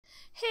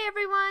Hey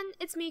everyone,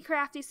 it's me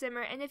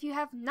CraftySimmer, and if you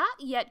have not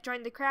yet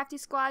joined the Crafty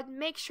Squad,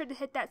 make sure to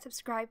hit that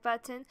subscribe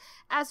button,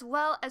 as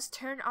well as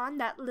turn on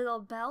that little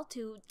bell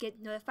to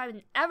get notified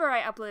whenever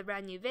I upload a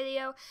brand new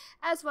video,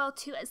 as well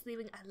too as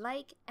leaving a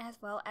like, as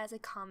well as a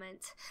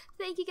comment.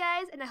 Thank you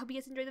guys, and I hope you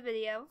guys enjoy the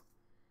video.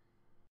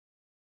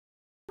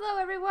 Hello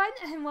everyone,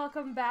 and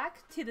welcome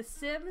back to The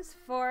Sims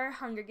for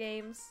Hunger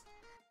Games.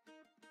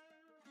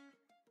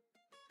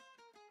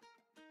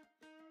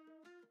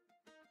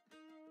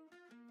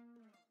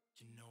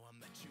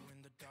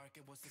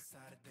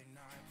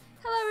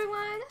 Hello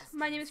everyone,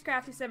 my name is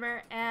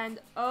CraftySimmer, and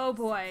oh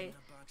boy.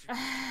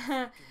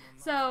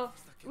 So,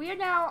 we are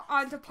now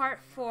on to part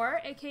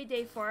 4, aka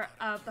day 4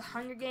 of the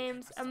Hunger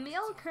Games.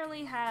 Emile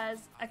currently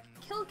has a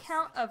kill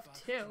count of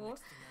 2.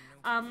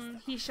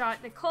 He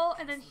shot Nicole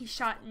and then he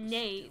shot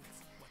Nate,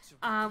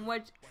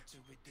 which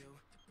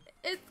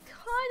it's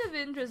kind of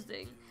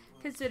interesting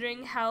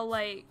considering how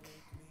like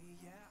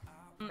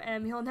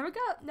Emile never really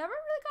got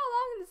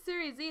along in the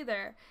series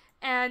either.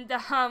 And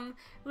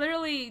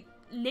literally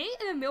Nate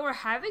and Emile were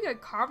having a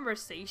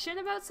conversation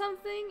about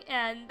something,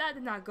 and that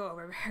did not go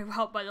over very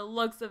well by the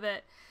looks of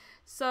it.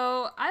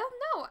 So I don't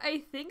know. I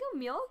think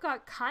Emile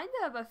got kind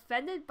of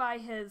offended by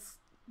his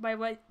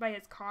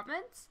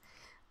comments.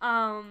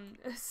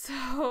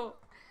 So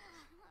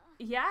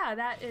yeah,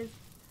 that is.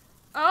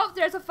 Oh,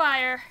 there's a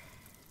fire.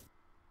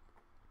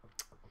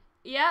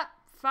 Yep,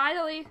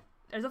 finally,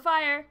 there's a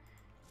fire.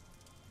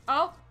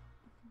 Oh,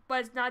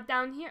 but it's not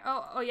down here.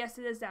 Oh yes,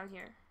 it is down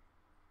here.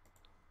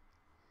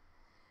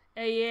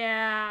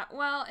 Yeah,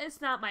 well,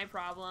 it's not my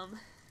problem.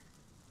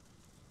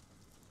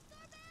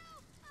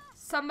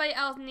 Somebody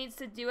else needs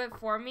to do it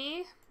for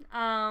me.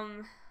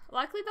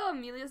 Luckily though,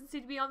 Amelia doesn't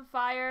seem to be on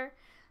fire,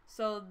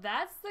 so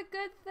that's the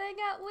good thing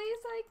at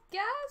least, I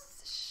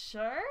guess?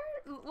 Sure?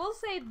 We'll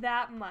say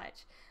that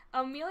much.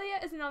 Amelia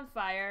isn't on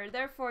fire,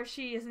 therefore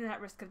she isn't at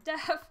risk of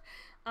death,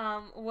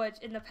 which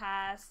in the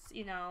past,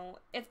 you know,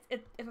 if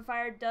a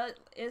fire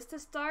is to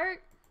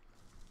start,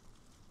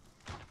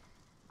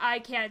 I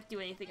can't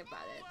do anything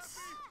about it.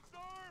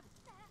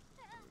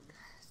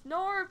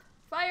 Snorb!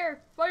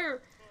 Fire!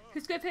 Fire!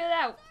 Who's gonna put it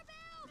out?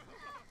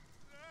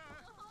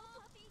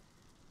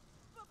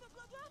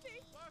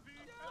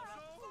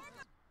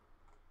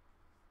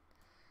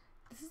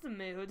 This is the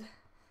mood.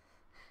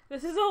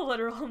 This is a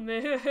literal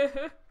mood.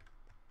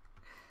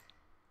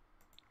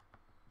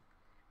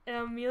 And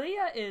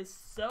Amelia is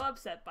so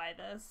upset by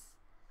this.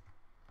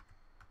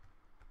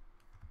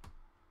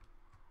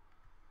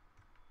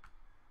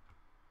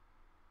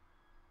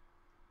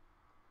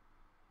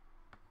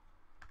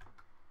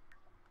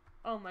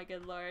 Oh my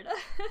good lord.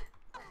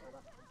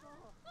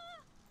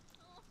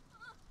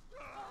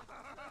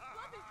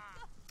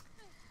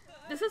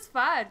 This is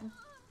fun.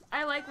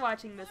 I like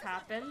watching this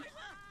happen.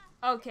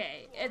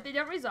 Okay, if they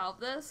don't resolve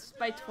this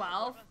by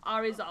 12,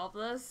 I'll resolve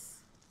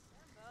this.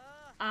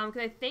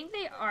 Because I think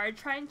they are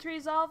trying to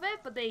resolve it,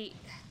 but they...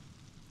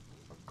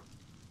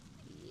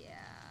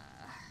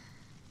 Yeah.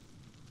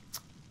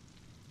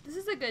 This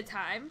is a good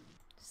time.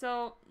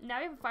 So, now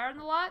we have a fire on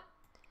the lot,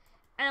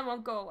 and it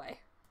won't go away.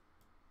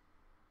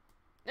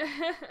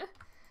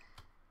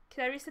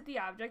 Can I reset the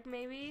object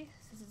maybe,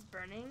 since it's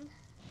burning?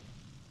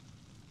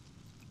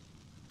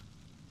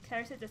 Can I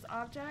reset this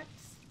object?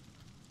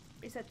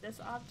 Reset this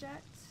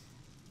object?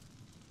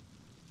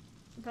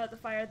 And put out the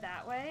fire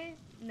that way?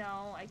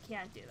 No, I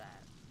can't do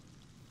that.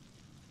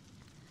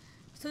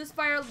 So this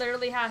fire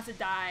literally has to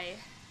die.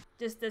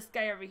 Just this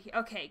guy over here.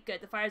 Okay, good,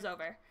 the fire's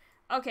over.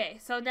 Okay,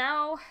 so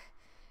now,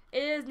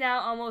 it is now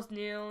almost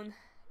noon.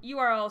 You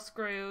are all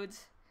screwed.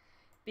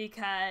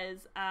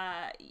 Because,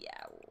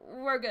 yeah,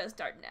 we're gonna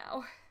start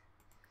now.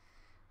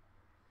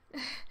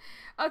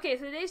 Okay,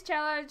 so today's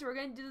challenge, we're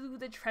gonna do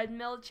the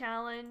treadmill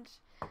challenge,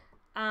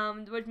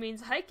 which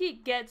means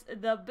Hikey gets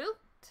the boot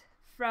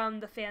from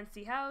the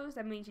fancy house.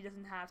 That means she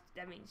doesn't have to,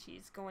 that means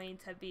she's going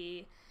to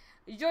be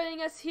joining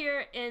us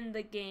here in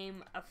the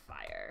game of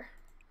fire.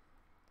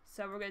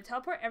 So we're gonna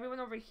teleport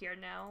everyone over here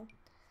now.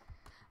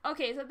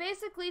 Okay, so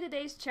basically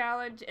today's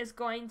challenge is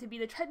going to be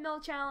the treadmill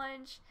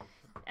challenge.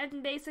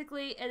 And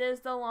basically, it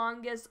is the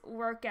longest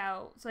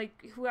workout. It's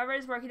like, whoever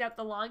is working out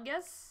the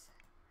longest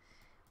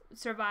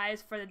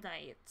survives for the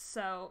night.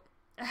 So,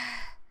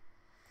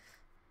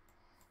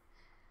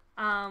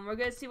 we're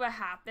gonna see what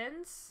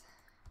happens.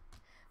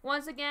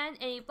 Once again,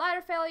 any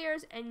bladder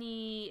failures,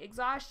 any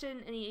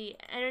exhaustion, any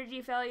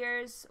energy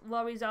failures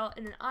will result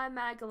in an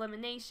automatic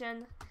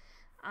elimination.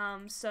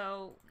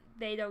 So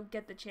they don't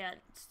get the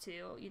chance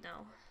to, you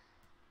know,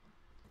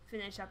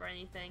 finish up or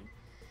anything.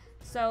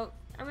 So,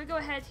 I'm gonna go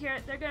ahead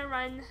here, they're gonna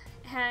run,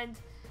 and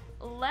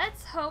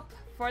let's hope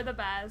for the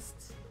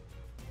best.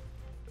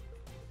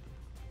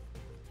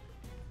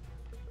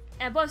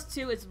 And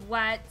 +2 is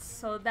wet,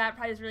 so that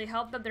probably doesn't really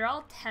help them. They're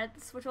all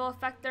tense, which will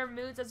affect their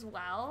moods as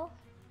well.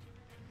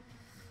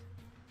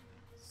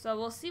 So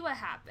we'll see what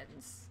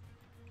happens.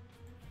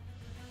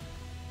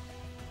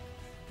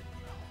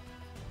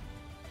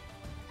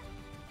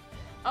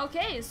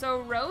 Okay,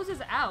 so Rose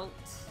is out.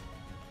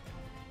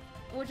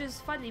 Which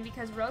is funny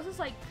because Rose is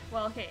like,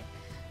 well, okay.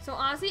 So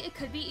honestly, it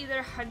could be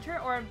either Hunter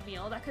or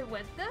Emile that could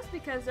win this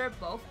because they're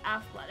both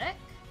athletic.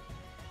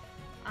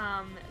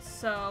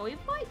 So we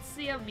might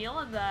see Emile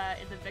in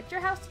the Victor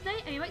house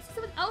tonight, and we might see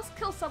someone else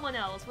kill someone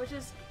else, which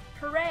is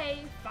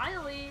hooray!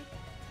 Finally,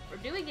 we're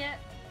doing it.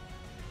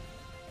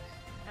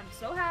 I'm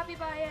so happy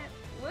by it.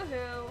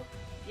 Woohoo!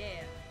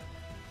 Yeah.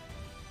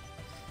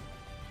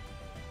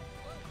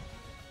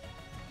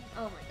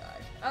 Oh my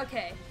gosh.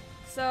 Okay,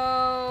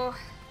 so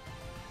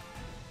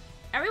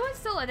everyone's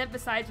still in it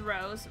besides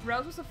Rose.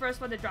 Rose was the first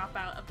one to drop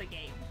out of the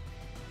game.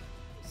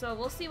 So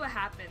we'll see what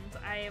happens.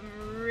 I am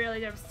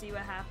really gonna see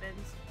what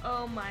happens.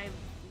 Oh my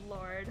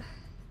lord.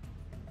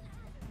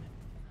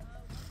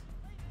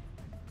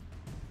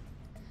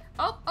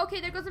 Oh, okay,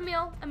 there goes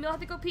Emile. Emile had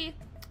to go pee.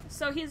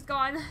 So he's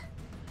gone.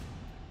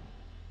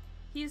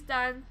 He's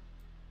done.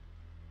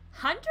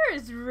 Hunter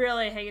is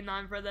really hanging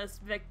on for this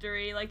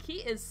victory. Like, he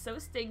is so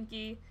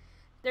stinky.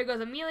 There goes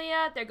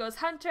Amelia. There goes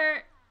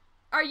Hunter.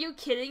 Are you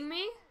kidding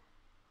me?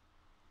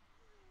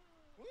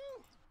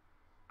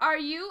 Are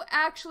you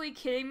actually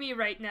kidding me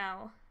right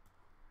now?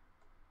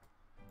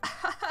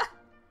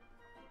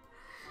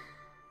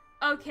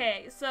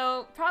 Okay,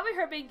 so probably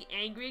her being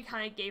angry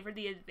kind of gave her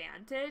the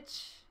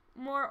advantage,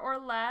 more or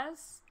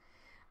less.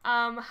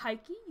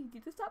 Hikey, you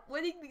need to stop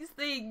winning these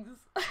things.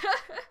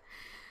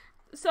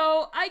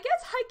 So I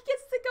guess Hikey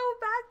gets to go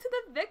back to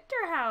the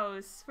Victor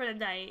house for the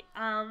night.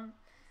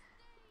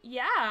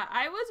 Yeah,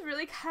 I was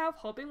really kind of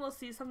hoping we'll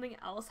see something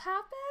else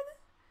happen.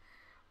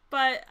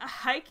 But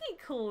Hikey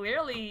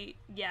clearly,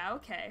 yeah,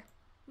 okay.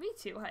 Me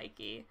too,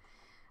 Hikey.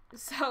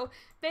 So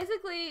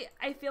basically,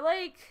 I feel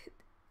like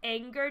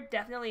anger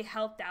definitely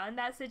helped out in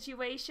that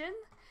situation.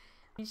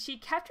 She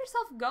kept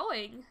herself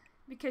going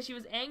because she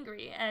was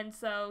angry, and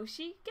so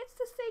she gets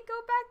to say go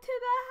back to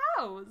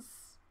the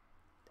house.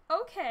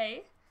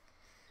 Okay.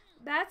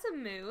 That's a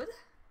mood.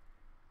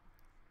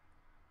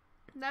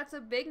 That's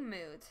a big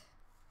mood.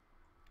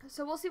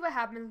 So we'll see what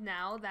happens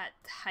now that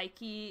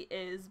Hikey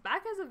is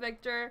back as a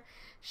victor.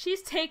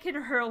 She's taken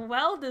her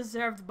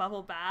well-deserved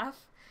bubble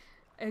bath.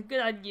 Good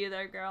on you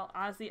there, girl.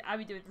 Honestly, I'd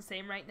be doing the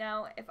same right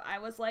now if I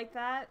was like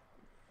that.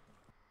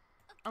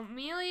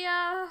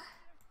 Amelia,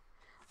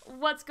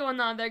 what's going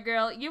on there,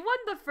 girl? You won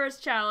the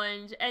first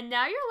challenge, and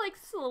now you're like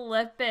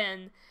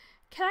slipping.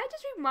 Can I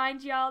just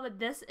remind y'all that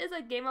this is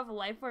a game of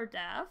life or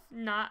death,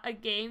 not a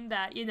game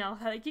that, you know,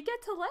 like you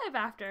get to live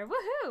after.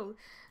 Woohoo!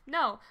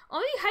 No,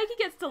 only Hikey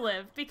gets to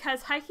live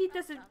because Hikey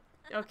doesn't.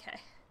 Okay.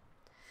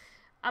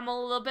 I'm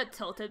a little bit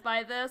tilted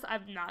by this,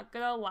 I'm not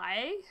gonna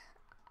lie.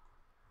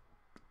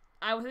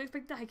 I wasn't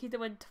expecting Hikey to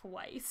win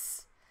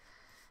twice.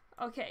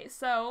 Okay,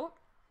 so.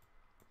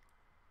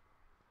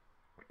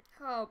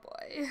 Oh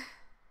boy.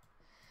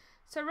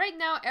 So right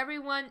now,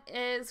 everyone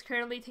is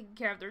currently taking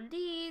care of their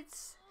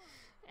needs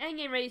and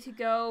getting ready to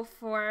go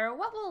for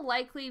what will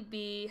likely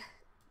be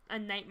a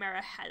nightmare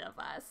ahead of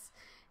us.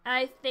 And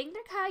I think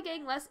they're kind of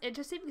getting less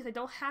interesting because I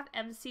don't have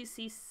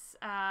MCC,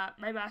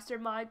 my master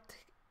mod,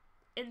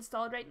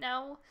 installed right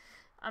now.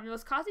 It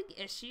was causing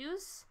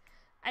issues.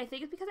 I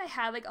think it's because I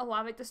had like a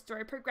lot of like the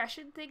story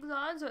progression things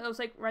on, so it was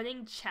like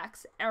running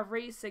checks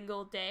every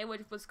single day,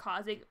 which was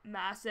causing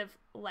massive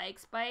lag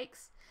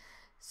spikes.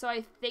 So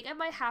I think I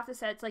might have to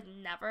set it to like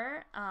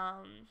never.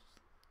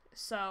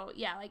 So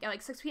yeah, like at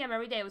like 6 p.m.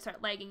 every day it would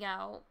start lagging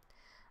out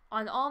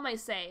on all my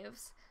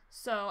saves.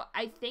 So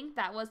I think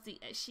that was the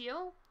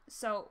issue.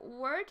 So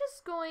we're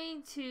just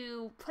going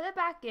to put it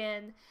back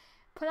in,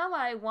 put on what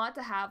I want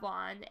to have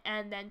on,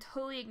 and then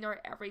totally ignore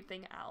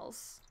everything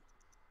else.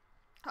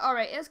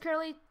 Alright, it's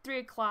currently 3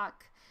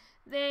 o'clock.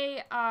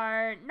 They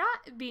are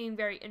not being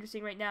very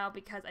interesting right now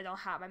because I don't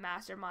have my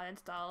master mod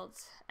installed,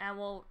 and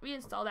we'll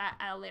reinstall that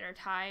at a later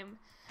time.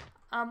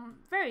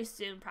 Very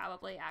soon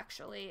probably,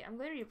 actually. I'm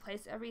going to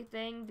replace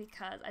everything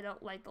because I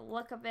don't like the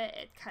look of it.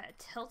 It kind of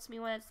tilts me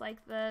when it's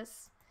like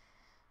this.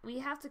 We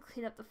have to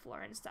clean up the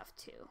floor and stuff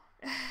too.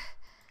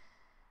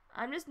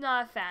 I'm just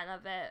not a fan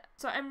of it.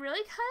 So I'm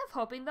really kind of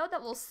hoping though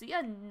that we'll see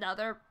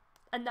another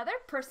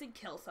person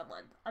kill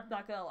someone. I'm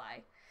not gonna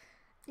lie.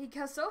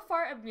 Because so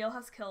far Emile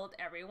has killed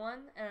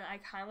everyone, and I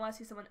kind of want to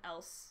see someone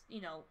else,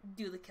 you know,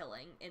 do the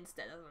killing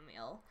instead of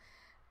Emile.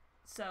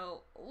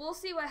 So we'll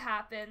see what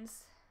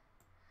happens.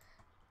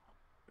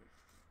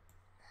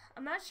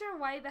 I'm not sure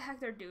why the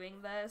heck they're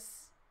doing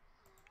this,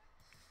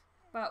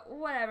 but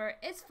whatever,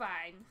 it's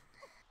fine.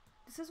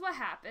 This is what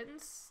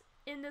happens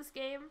in this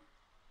game.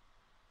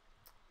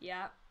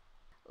 Yeah,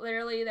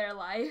 literally their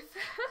life.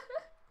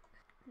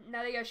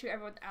 Now they gotta shoot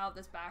everyone out of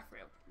this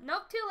bathroom.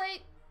 Nope, too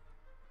late.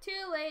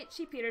 Too late,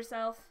 she peed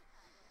herself.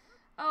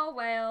 Oh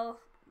well.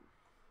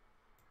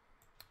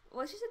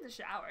 Well, she's in the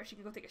shower. She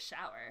can go take a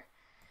shower.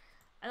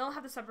 I don't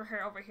have to suffer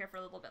her over here for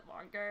a little bit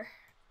longer.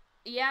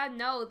 Yeah,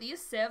 no,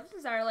 these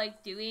Sims are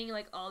like doing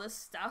like all this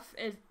stuff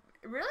is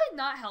really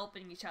not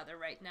helping each other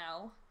right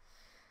now.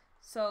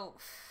 So,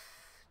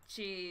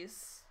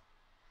 jeez.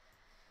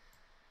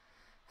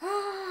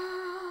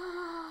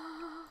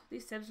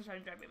 These Sims are trying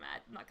to drive me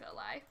mad, I'm not gonna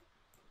lie.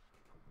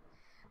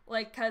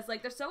 Like, cause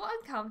like they're so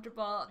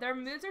uncomfortable. Their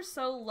moods are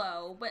so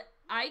low, but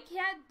I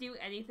can't do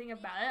anything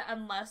about it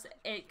unless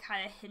it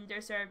kind of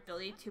hinders their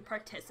ability to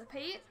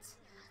participate.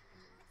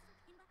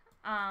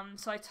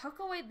 So I took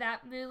away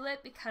that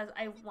moodlet because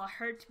I want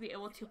her to be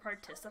able to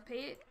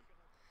participate.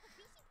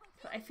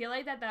 But I feel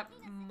like that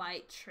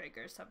might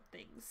trigger some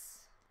things.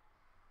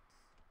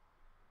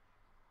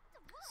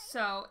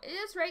 So it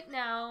is right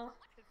now,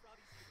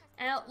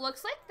 and it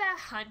looks like that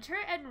Hunter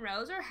and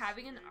Rose are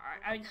having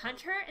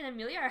Hunter and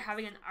Amelia are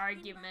having an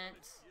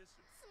argument.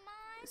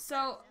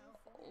 So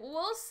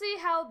we'll see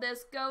how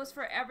this goes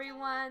for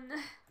everyone.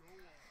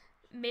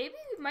 Maybe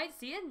we might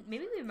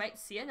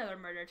see another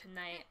murder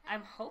tonight.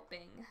 I'm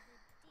hoping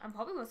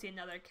we'll see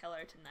another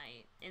killer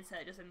tonight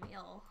instead of just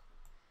Emile.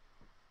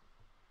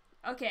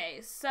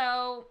 Okay,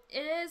 so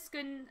it is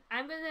good.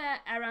 I'm gonna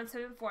at around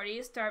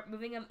 7:40 start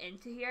moving them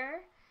into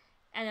here,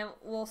 and then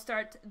we'll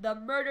start the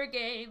murder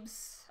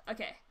games.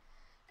 Okay.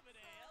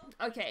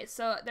 Okay,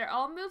 so they're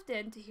all moved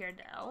into here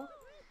now,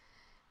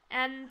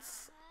 and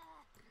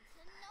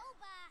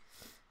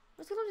I'm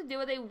just going to do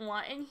what they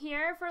want in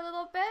here for a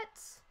little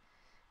bit.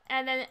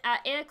 And then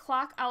at 8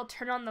 o'clock, I'll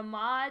turn on the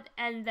mod,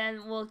 and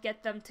then we'll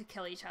get them to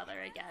kill each other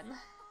again.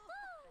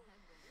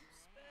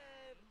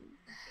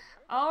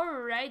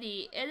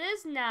 Alrighty, it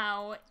is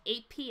now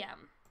 8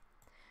 p.m.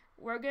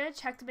 We're going to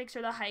check to make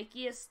sure the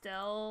Hikey is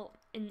still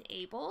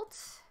enabled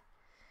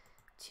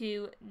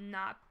to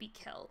not be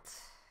killed.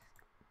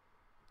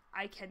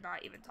 I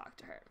cannot even talk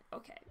to her.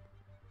 Okay.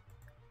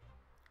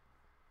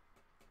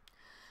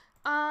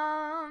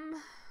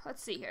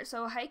 Let's see here.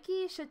 So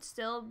Hikey should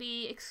still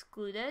be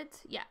excluded.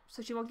 Yeah,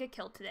 so she won't get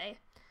killed today.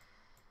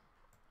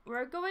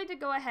 We're going to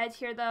go ahead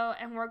here though,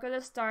 and we're going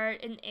to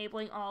start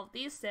enabling all of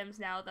these Sims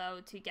now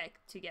though to get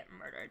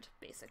murdered,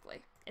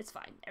 basically. It's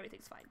fine.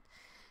 Everything's fine.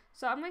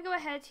 So I'm going to go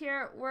ahead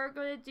here. We're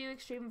going to do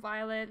extreme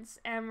violence,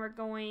 and we're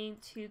going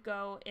to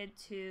go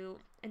into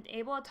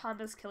enable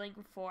autonomous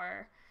killing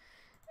for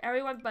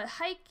everyone but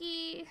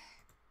Hikey.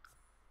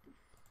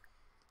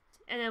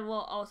 And then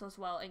we'll also as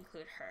well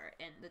include her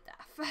in the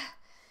death.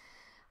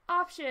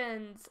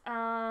 Options.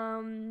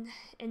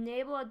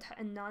 Enable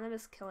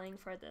anonymous killing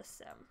for this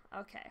sim.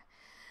 Okay.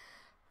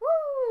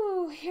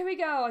 Woo! Here we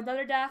go.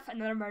 Another death,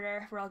 another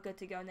murder. We're all good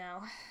to go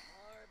now.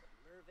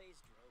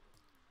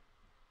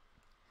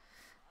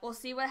 We'll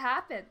see what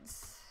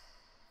happens.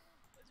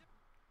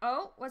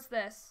 Oh, what's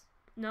this?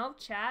 Nope,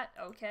 chat.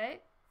 Okay.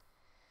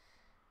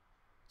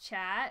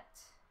 Chat.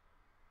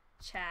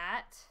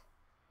 Chat.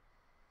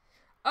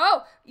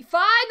 Oh,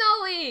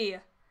 finally!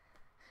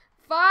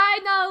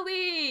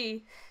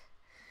 Finally!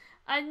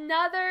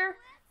 Another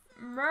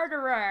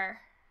murderer.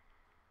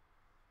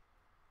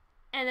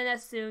 And then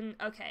as soon,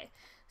 okay.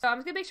 So I'm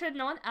just gonna make sure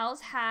no one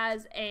else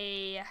has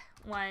a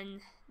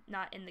one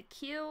not in the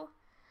queue.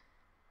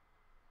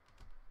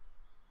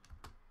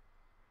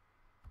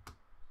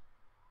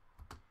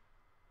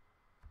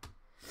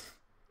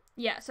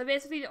 Yeah, so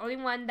basically the only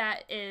one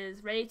that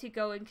is ready to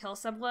go and kill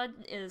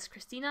someone is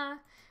Christina.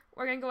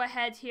 We're going to go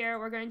ahead here.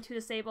 We're going to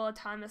disable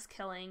autonomous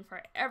killing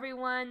for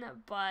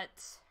everyone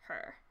but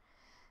her.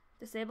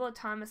 Disable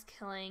autonomous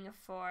killing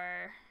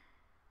for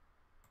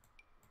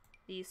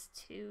these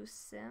two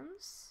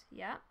Sims.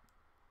 Yeah.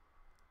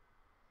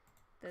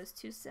 Those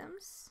two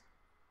Sims.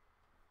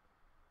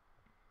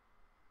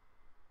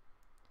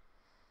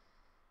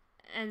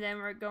 And then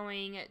we're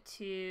going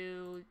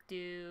to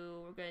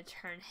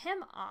turn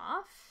him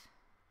off.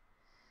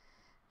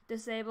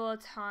 Disable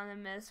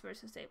autonomous, where's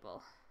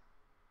disable?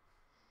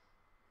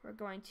 We're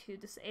going to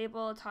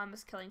disable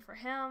autonomous killing for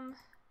him.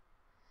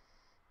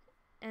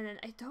 And then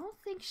I don't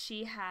think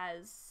she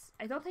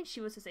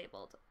was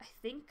disabled. I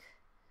think,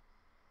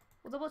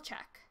 we'll double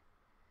check.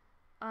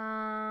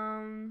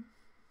 No,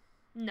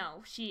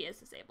 she is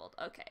disabled.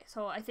 Okay,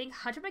 so I think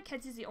Hunter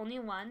McKenzie's the only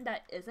one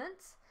that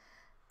isn't.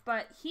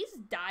 But he's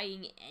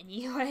dying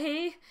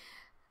anyway.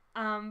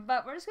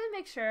 But we're just going to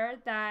make sure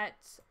that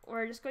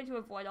we're just going to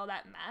avoid all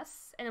that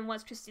mess. And then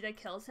once Christina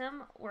kills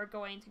him, we're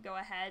going to go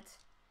ahead.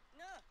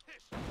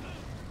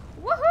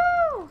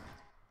 Woohoo!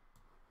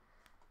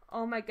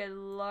 Oh my good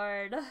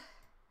lord.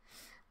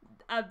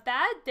 A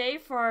bad day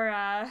for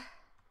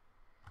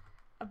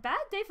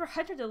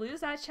Hunter to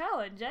lose that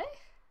challenge, eh?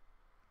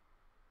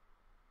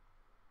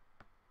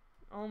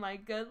 Oh my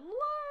good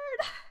lord.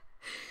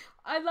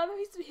 I love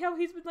how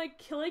he's been like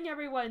killing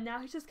everyone. Now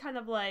he's just kind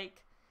of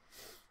like,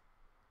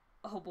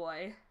 oh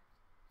boy.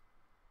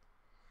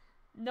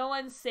 No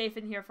one's safe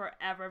in here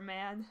forever,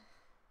 man.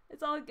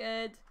 It's all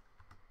good.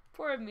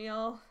 Poor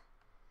Emile.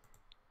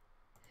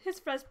 His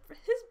best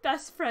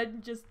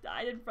friend just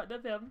died in front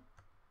of him.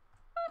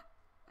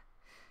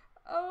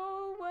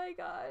 Oh my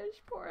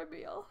gosh, poor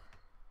Emile.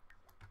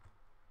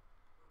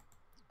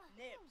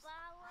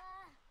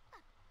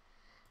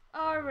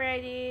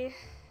 Alrighty.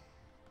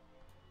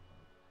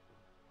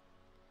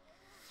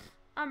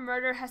 A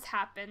murder has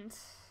happened.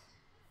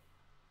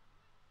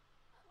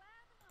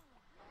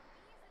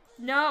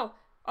 No!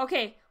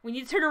 Okay, we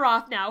need to turn her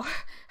off now.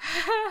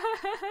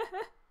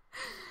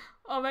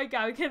 Oh my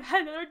god, we could have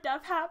had another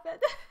death happen.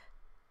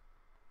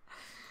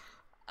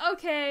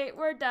 Okay,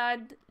 we're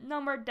done. No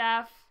more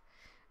death.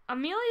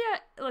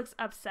 Amelia looks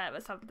upset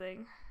with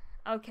something.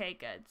 Okay,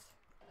 good.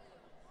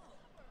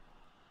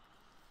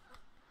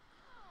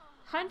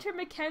 Hunter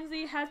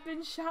Mackenzie has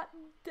been shot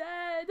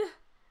dead.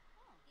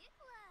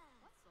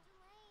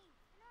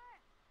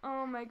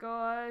 Oh my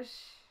gosh.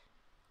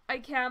 I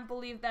can't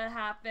believe that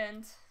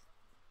happened.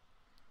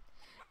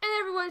 And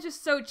everyone's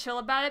just so chill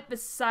about it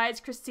besides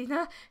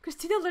Christina.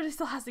 Christina literally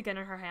still has the gun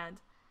in her hand.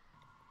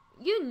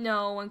 You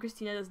know when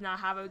Christina does not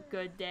have a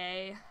good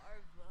day.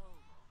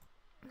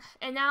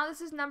 And now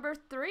this is number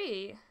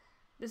 3.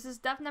 This is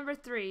step number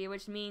 3,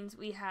 which means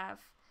we have...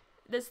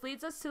 This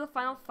leads us to the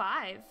final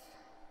 5.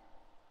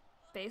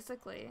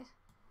 Basically.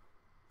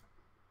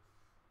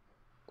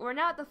 We're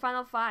now at the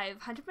final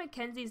 5. Hunter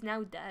Mackenzie is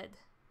now dead.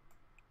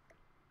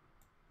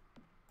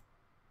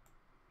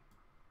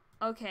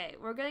 Okay,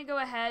 we're gonna go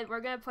ahead.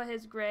 We're gonna put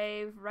his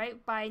grave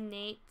right by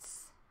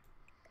Nate's.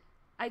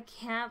 I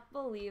can't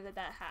believe that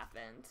that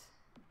happened.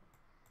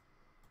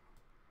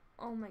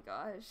 Oh my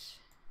gosh.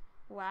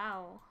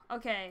 Wow.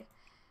 Okay.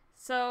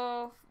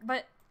 So,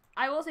 but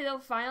I will say though,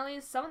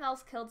 finally, someone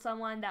else killed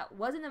someone that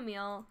wasn't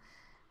Emile.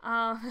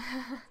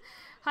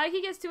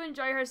 Hikey gets to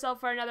enjoy herself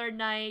for another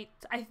night.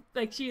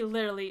 She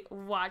literally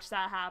watched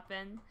that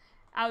happen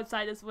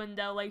outside this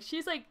window. Like,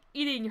 she's like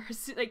eating her,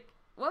 like,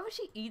 what was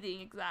she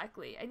eating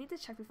exactly? I need to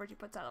check before she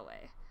puts that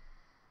away.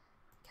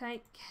 Can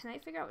I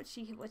figure out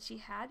what she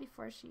had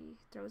before she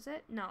throws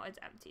it? No, it's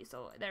empty,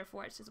 so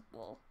therefore it's just a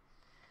bowl.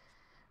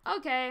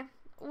 Okay,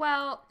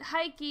 well,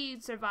 Hikey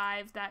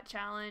survived that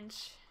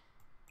challenge.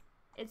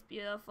 It's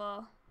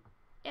beautiful.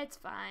 It's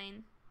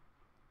fine.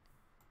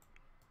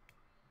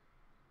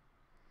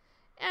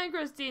 And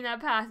Christina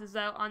passes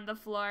out on the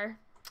floor.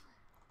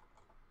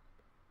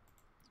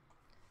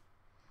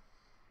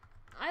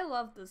 I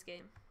love this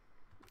game.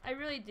 I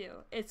really do.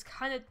 It's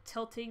kind of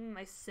tilting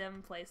my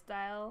sim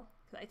playstyle.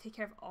 I take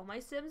care of all my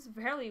sims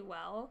fairly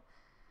well.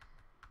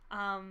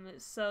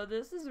 So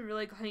this is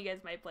really going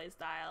against my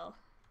playstyle.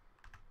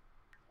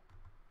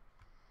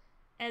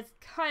 And it's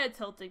kind of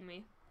tilting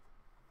me.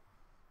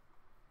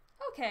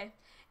 Okay.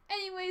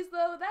 Anyways,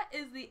 though, that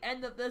is the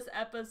end of this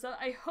episode.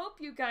 I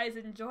hope you guys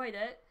enjoyed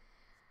it.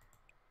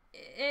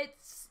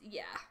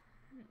 Yeah.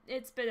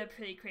 It's been a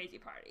pretty crazy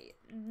party.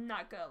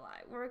 Not gonna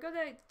lie. We're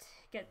gonna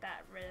get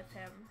that rid of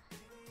him.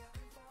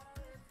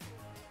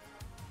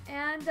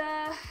 And,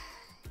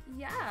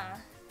 yeah.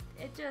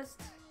 It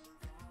just...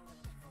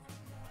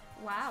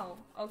 Wow.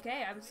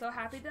 Okay, I'm so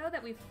happy, though,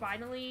 that we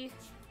finally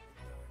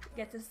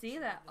get to see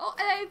that. Oh,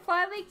 and I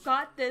finally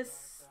got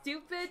this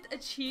stupid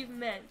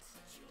achievement.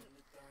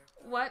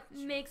 What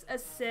makes a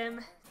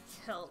sim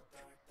tilt?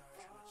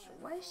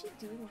 What is she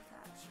doing with that?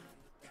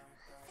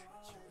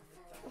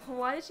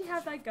 Why did she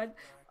have that gun?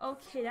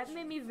 Okay, that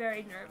made me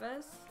very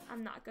nervous.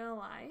 I'm not gonna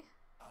lie.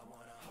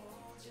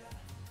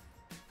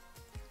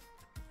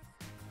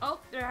 Oh,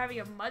 they're having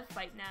a mud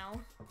fight now.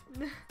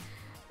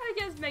 I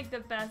guess make the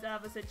best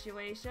out of a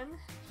situation.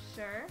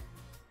 Sure.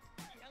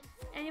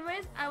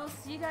 Anyways, I will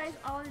see you guys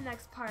all in the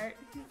next part.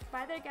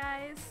 Bye there,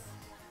 guys.